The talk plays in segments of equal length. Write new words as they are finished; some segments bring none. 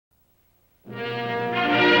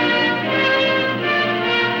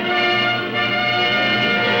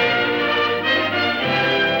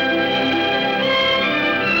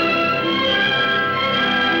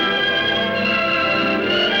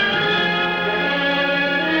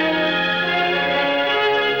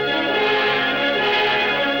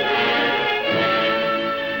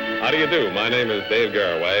do? My name is Dave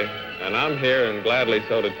Garroway, and I'm here, and gladly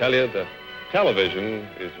so, to tell you that television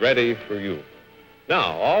is ready for you.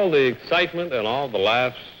 Now, all the excitement and all the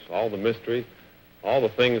laughs, all the mystery, all the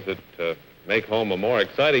things that make home a more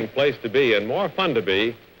exciting place to be and more fun to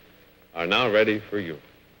be are now ready for you.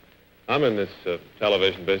 I'm in this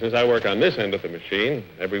television business. I work on this end of the machine.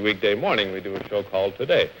 Every weekday morning we do a show called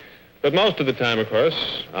Today. But most of the time, of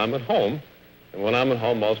course, I'm at home. And when I'm at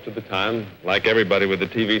home most of the time, like everybody with a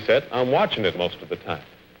TV set, I'm watching it most of the time,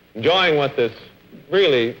 enjoying what this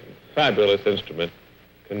really fabulous instrument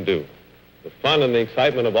can do. The fun and the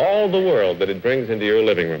excitement of all the world that it brings into your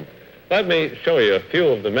living room. Let me show you a few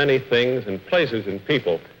of the many things and places and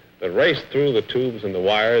people that race through the tubes and the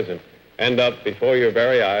wires and end up before your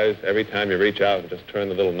very eyes every time you reach out and just turn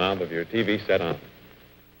the little knob of your TV set on.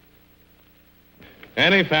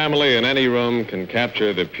 Any family in any room can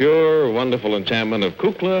capture the pure, wonderful enchantment of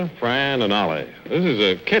Kukla, Fran, and Ollie. This is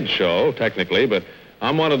a kid's show, technically, but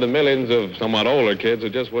I'm one of the millions of somewhat older kids who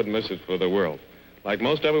just wouldn't miss it for the world. Like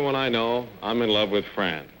most everyone I know, I'm in love with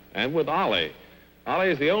Fran and with Ollie.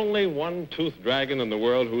 Ollie is the only one-toothed dragon in the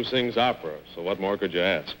world who sings opera, so what more could you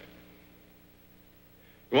ask?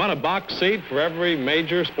 You want a box seat for every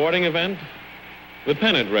major sporting event? The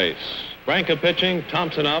pennant race, Branca pitching,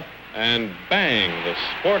 Thompson up, and bang, the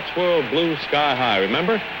sports world blue sky high.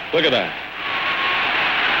 Remember? Look at that.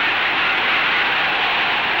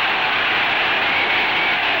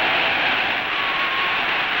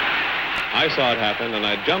 I saw it happen, and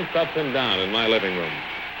I jumped up and down in my living room.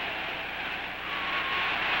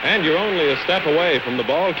 And you're only a step away from the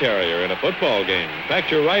ball carrier in a football game. In fact,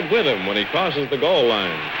 you're right with him when he crosses the goal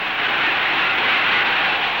line.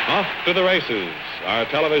 Off to the races. Our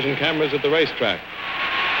television cameras at the racetrack.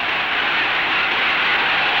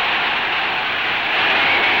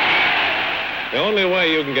 The only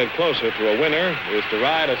way you can get closer to a winner is to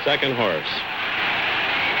ride a second horse.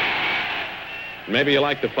 Maybe you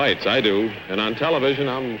like the fights, I do. And on television,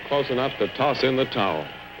 I'm close enough to toss in the towel.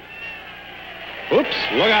 Oops,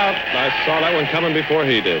 look out. I saw that one coming before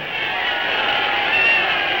he did.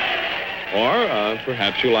 Or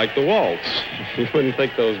perhaps you like the waltz. You wouldn't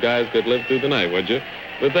think those guys could live through the night, would you?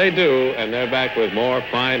 But they do, and they're back with more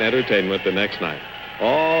fine entertainment the next night.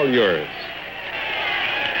 All yours.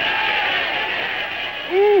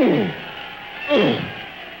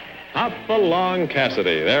 Hop along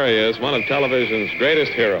Cassidy. There he is, one of television's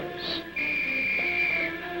greatest heroes.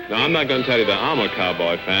 Now, I'm not going to tell you that I'm a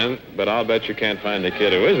cowboy fan, but I'll bet you can't find a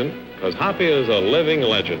kid who isn't, because Hoppy is a living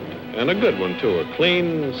legend, and a good one, too. A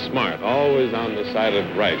clean, smart, always on the side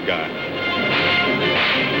of right guy.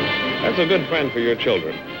 That's a good friend for your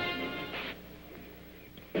children.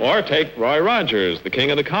 Or take Roy Rogers, the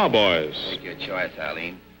king of the cowboys. Make your choice,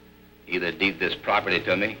 Arlene. Either deed this property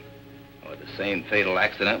to me, or the same fatal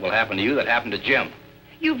accident will happen to you that happened to Jim.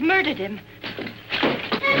 You've murdered him.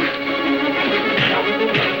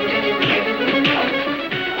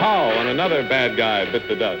 How and another bad guy bit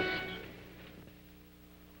the dust.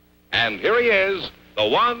 And here he is, the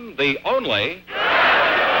one, the only.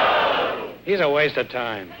 He's a waste of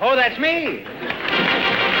time. Oh, that's me.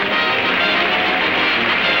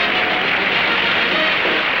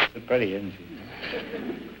 Pretty, isn't she?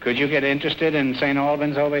 Could you get interested in St.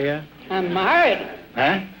 Albans over here? I'm married.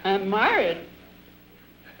 Huh? I'm married.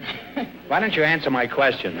 Why don't you answer my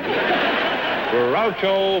question?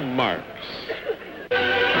 Groucho Marx.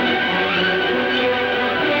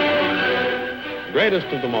 Greatest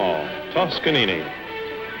of them all, Toscanini.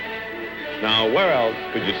 Now, where else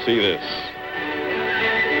could you see this?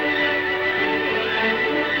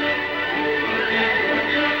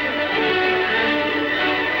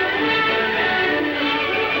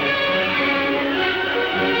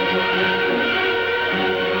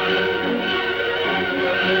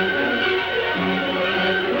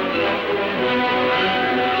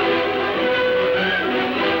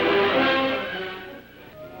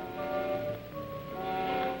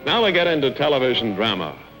 Now we get into television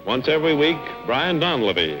drama. Once every week, Brian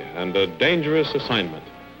Donlevy and A Dangerous Assignment.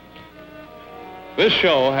 This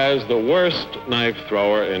show has the worst knife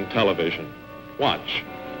thrower in television. Watch.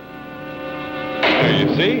 There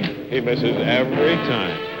you see, he misses every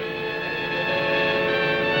time.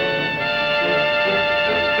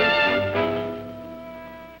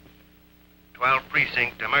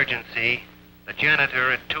 Precinct emergency. The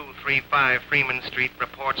janitor at 235 Freeman Street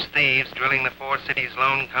reports thieves drilling the Four Cities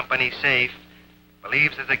Loan Company safe.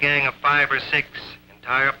 Believes there's a gang of 5 or 6.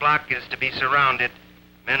 Entire block is to be surrounded.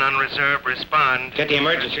 Men on reserve respond. Get the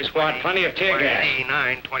emergency squad. Plenty of tear gas.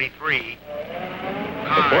 923.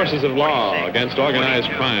 The forces of law against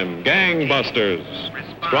organized crime. Gangbusters.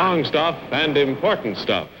 Strong stuff and important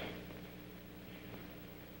stuff.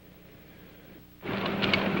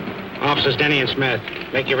 Officers Denny and Smith,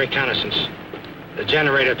 make your reconnaissance. The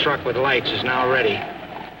generator truck with lights is now ready.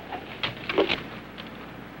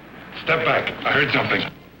 Step back. I heard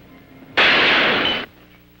something.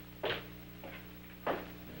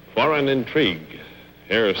 Foreign intrigue.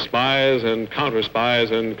 Here are spies and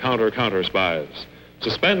counter-spies and counter-counter-spies.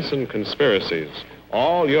 Suspense and conspiracies.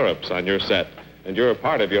 All Europe's on your set, and you're a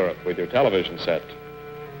part of Europe with your television set.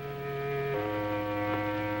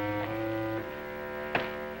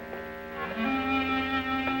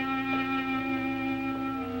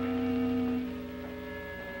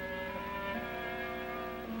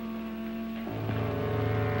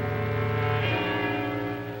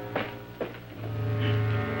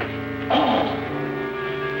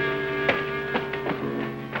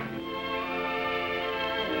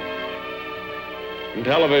 And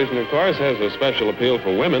television, of course, has a special appeal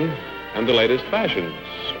for women and the latest fashions,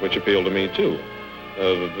 which appeal to me, too.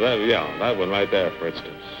 That one right there, for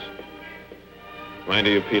instance.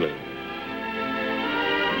 Mighty appealing.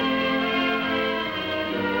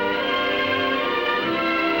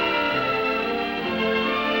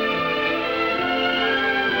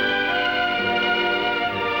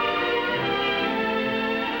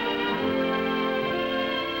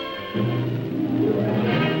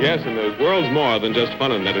 Yes, and there's worlds more than just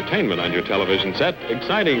fun and entertainment on your television set.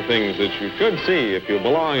 Exciting things that you should see if you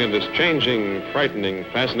belong in this changing, frightening,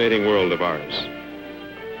 fascinating world of ours.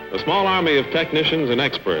 A small army of technicians and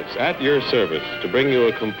experts at your service to bring you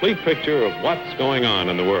a complete picture of what's going on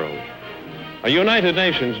in the world. A United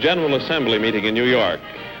Nations General Assembly meeting in New York.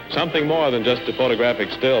 Something more than just a photographic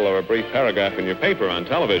still or a brief paragraph in your paper on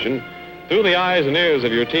television. Through the eyes and ears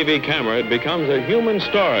of your TV camera, it becomes a human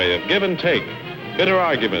story of give and take. Bitter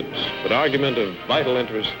arguments, but argument of vital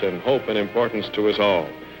interest and hope and importance to us all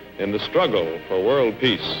in the struggle for world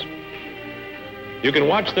peace. You can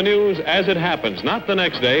watch the news as it happens, not the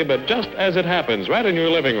next day, but just as it happens, right in your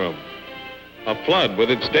living room. A flood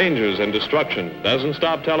with its dangers and destruction doesn't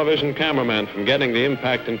stop television cameramen from getting the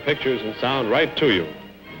impact in pictures and sound right to you.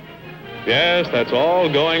 Yes, that's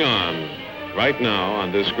all going on right now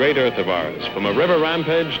on this great earth of ours, from a river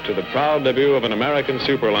rampage to the proud debut of an American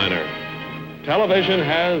superliner. Television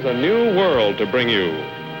has a new world to bring you,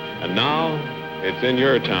 and now it's in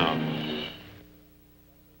your town.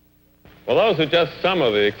 Well, those are just some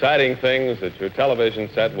of the exciting things that your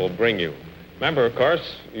television set will bring you. Remember, of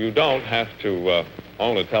course, you don't have to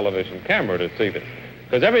own a television camera to see this,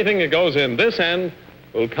 because everything that goes in this end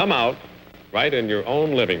will come out right in your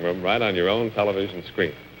own living room, right on your own television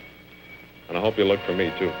screen. And I hope you look for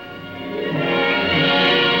me, too.